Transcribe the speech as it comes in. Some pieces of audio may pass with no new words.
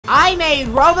I made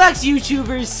Roblox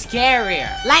YouTubers SCARIER.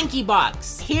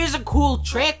 Lankybox. Here's a cool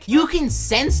trick. You can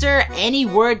censor any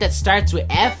word that starts with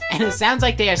F, and it sounds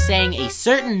like they are saying a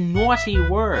certain naughty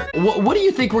word. What do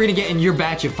you think we're gonna get in your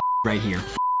batch of right here?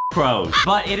 Pros.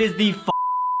 But it is the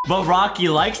but Rocky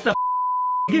likes the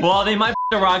well, they might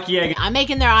the Rocky egg. I'm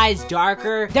making their eyes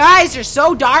darker. Their eyes are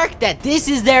so dark that this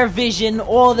is their vision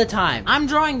all the time. I'm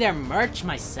drawing their merch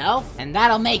myself, and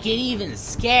that'll make it even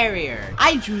scarier.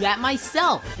 I drew that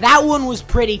myself. That one was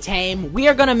pretty tame. We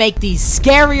are gonna make these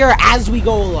scarier as we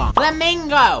go along.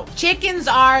 Flamingo. Chickens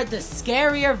are the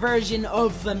scarier version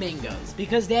of flamingos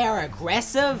because they are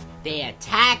aggressive. They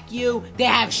attack you. They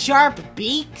have sharp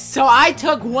beaks. So I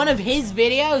took one of his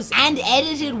videos and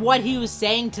edited what he was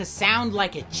saying to sound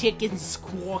like a chicken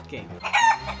squawking.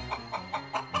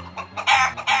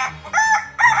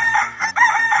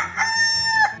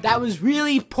 That was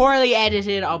really poorly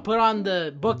edited. I'll put on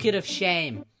the bucket of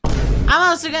shame.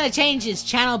 I'm also gonna change his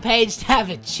channel page to have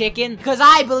a chicken because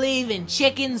I believe in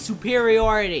chicken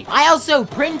superiority. I also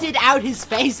printed out his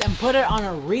face and put it on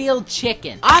a real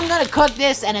chicken. I'm gonna cook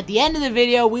this, and at the end of the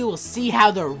video, we will see how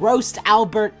the roast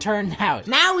Albert turned out.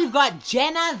 Now we've got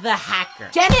Jenna the hacker.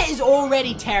 Jenna is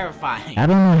already terrifying. I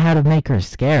don't know how to make her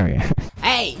scarier.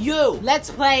 Hey, you, let's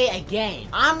play a game.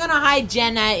 I'm gonna hide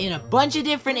Jenna in a bunch of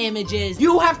different images.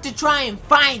 You have to try and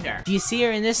find her. Do you see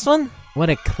her in this one? What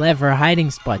a clever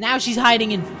hiding spot. Now she's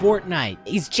hiding in Fortnite.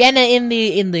 Is Jenna in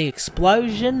the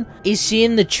explosion? Is she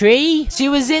in the tree? She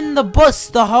was in the bus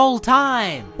the whole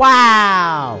time.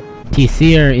 Wow. Do you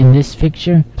see her in this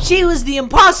picture? She was the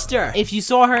imposter. If you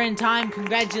saw her in time,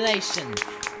 congratulations.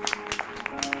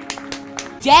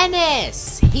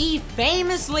 Dennis! He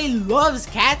famously loves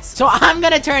cats, so I'm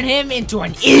gonna turn him into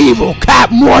an evil cat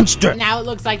monster. Now it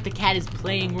looks like the cat is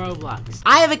playing Roblox.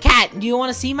 I have a cat. Do you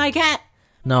want to see my cat?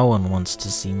 No one wants to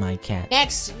see my cat.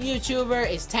 Next YouTuber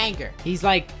is Tanker. He's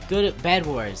like good at Bed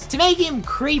Wars. To make him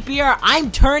creepier, I'm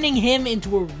turning him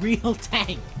into a real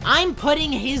tank. I'm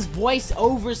putting his voice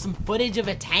over some footage of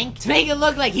a tank to make it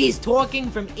look like he's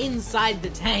talking from inside the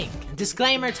tank.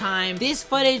 Disclaimer time, this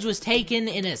footage was taken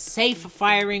in a safe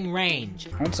firing range.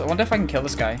 I wonder if I can kill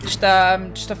this guy. Just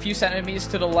a few centimeters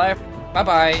to the left.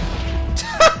 Bye-bye.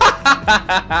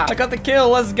 I got the kill,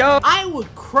 let's go. I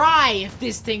would cry if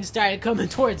this thing started coming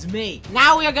towards me.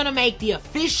 Now we are gonna make the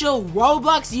official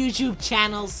Roblox YouTube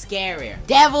channel scarier.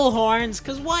 Devil horns,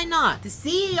 cause why not? The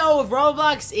CEO of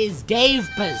Roblox is Dave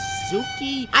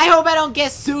Bazuki. I hope I don't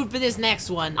get sued for this next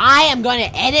one. I am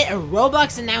gonna edit a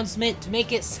Roblox announcement to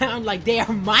make it sound like they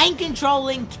are mind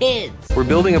controlling kids. We're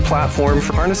building a platform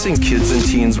for harnessing kids and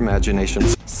teens'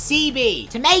 imaginations. CB.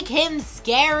 To make him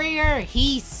scarier,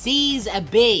 he sees a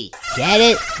bee. Get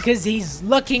it? Because he's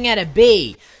looking at a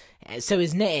bee. So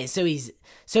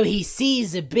he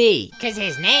sees a bee. Because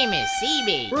his name is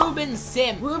CB. Ruben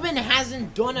Sim. Ruben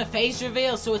hasn't done a face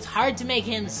reveal, so it's hard to make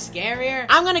him scarier.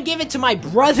 I'm gonna give it to my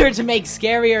brother to make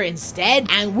scarier instead,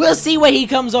 and we'll see what he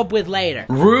comes up with later.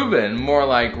 Ruben, more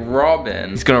like Robin.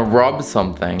 He's gonna rob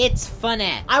something. It's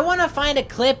funette. I wanna find a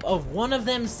clip of one of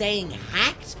them saying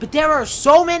hacked, but there are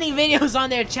so many videos on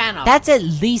their channel. That's at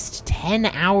least 10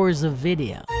 hours of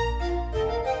video.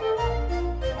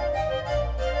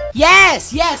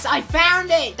 Yes, I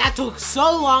found it! That took so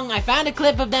long. I found a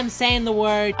clip of them saying the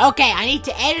word. Okay, I need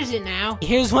to edit it now.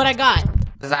 Here's what I got.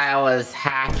 I was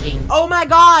hacking. Oh my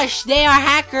gosh, they are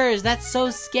hackers. That's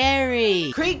so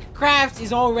scary. Creekcraft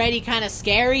is already kind of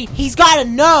scary. He's got a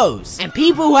nose, and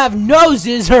people who have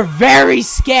noses are very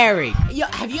scary. Yo,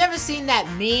 have you ever seen that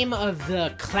meme of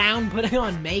the clown putting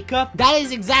on makeup? That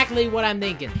is exactly what I'm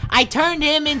thinking. I turned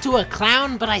him into a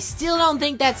clown, but I still don't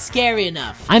think that's scary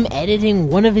enough. I'm editing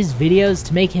one of his videos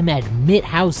to make him admit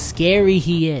how scary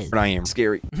he is. I am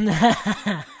scary.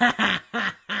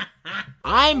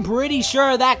 I'm pretty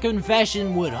sure that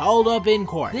confession would hold up in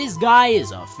court. This guy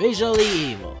is officially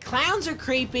evil. Clowns are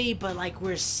creepy, but like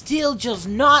we're still just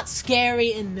not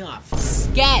scary enough.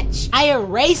 Sketch. I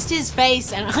erased his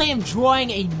face and I am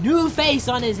drawing a new face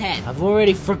on his head. I've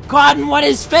already forgotten what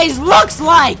his face looks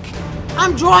like.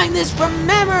 I'm drawing this from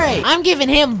memory. I'm giving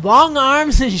him long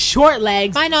arms and short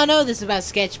legs. I don't know this about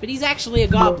Sketch, but he's actually a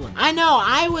goblin. I know,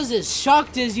 I was as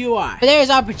shocked as you are. But there's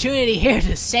opportunity here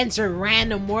to censor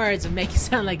random words and make it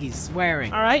sound like he's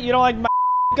swearing. Alright, you don't like my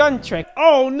gun trick.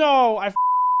 Oh no,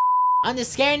 On the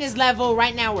scariness level,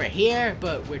 right now we're here,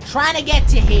 but we're trying to get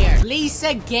to here.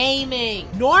 Lisa Gaming.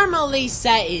 Normal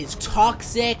Lisa is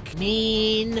toxic,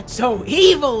 mean. So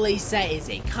evil Lisa is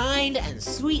a kind and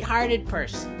sweet-hearted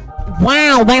person.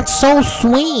 Wow, that's so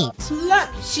sweet. Look,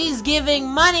 she's giving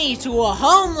money to a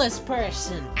homeless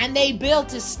person, and they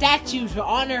built a statue to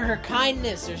honor her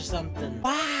kindness or something.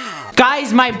 Wow.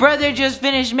 Guys, my brother just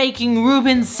finished making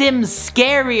Ruben Sims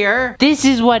Scarier. This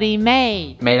is what he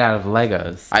made. Made out of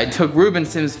Legos. I took Ruben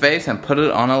Sim's face and put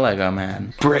it on a Lego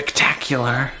man.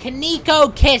 Bricktacular.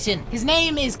 Kaneko Kitten. His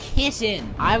name is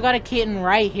Kitten. I've got a kitten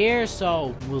right here,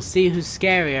 so we'll see who's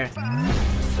scarier.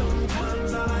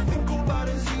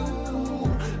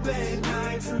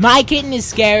 My kitten is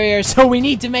scarier, so we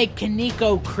need to make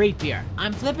Kaneko creepier.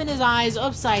 I'm flipping his eyes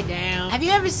upside down. Have you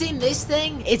ever seen this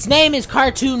thing? Its name is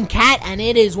Cartoon Cat, and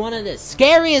it is one of the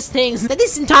scariest things that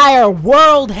this entire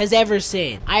world has ever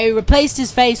seen. I replaced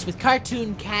his face with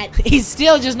Cartoon Cat. He's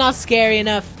still just not scary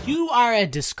enough. You are a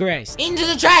disgrace. Into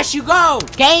the trash you go!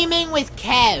 Gaming with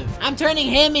Kev. I'm turning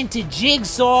him into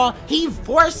Jigsaw. He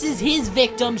forces his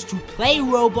victims to play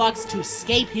Roblox to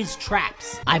escape his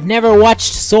traps. I've never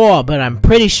watched Saw, but I'm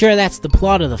pretty sure that's the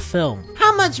plot of the film.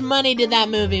 How much money did that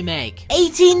movie make?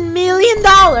 $18 million?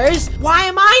 Why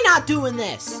am I not doing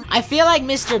this? I feel like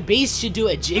mrbeast should do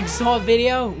a Jigsaw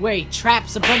video where he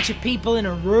traps a bunch of people in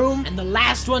a room and the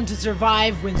last one to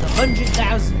survive wins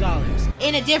 $100,000.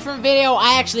 In a different video,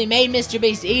 I actually made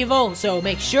mrbeast evil, so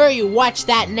make sure you watch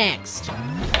that next.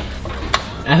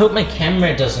 I hope my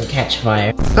camera doesn't catch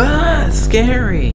fire. Ah, scary.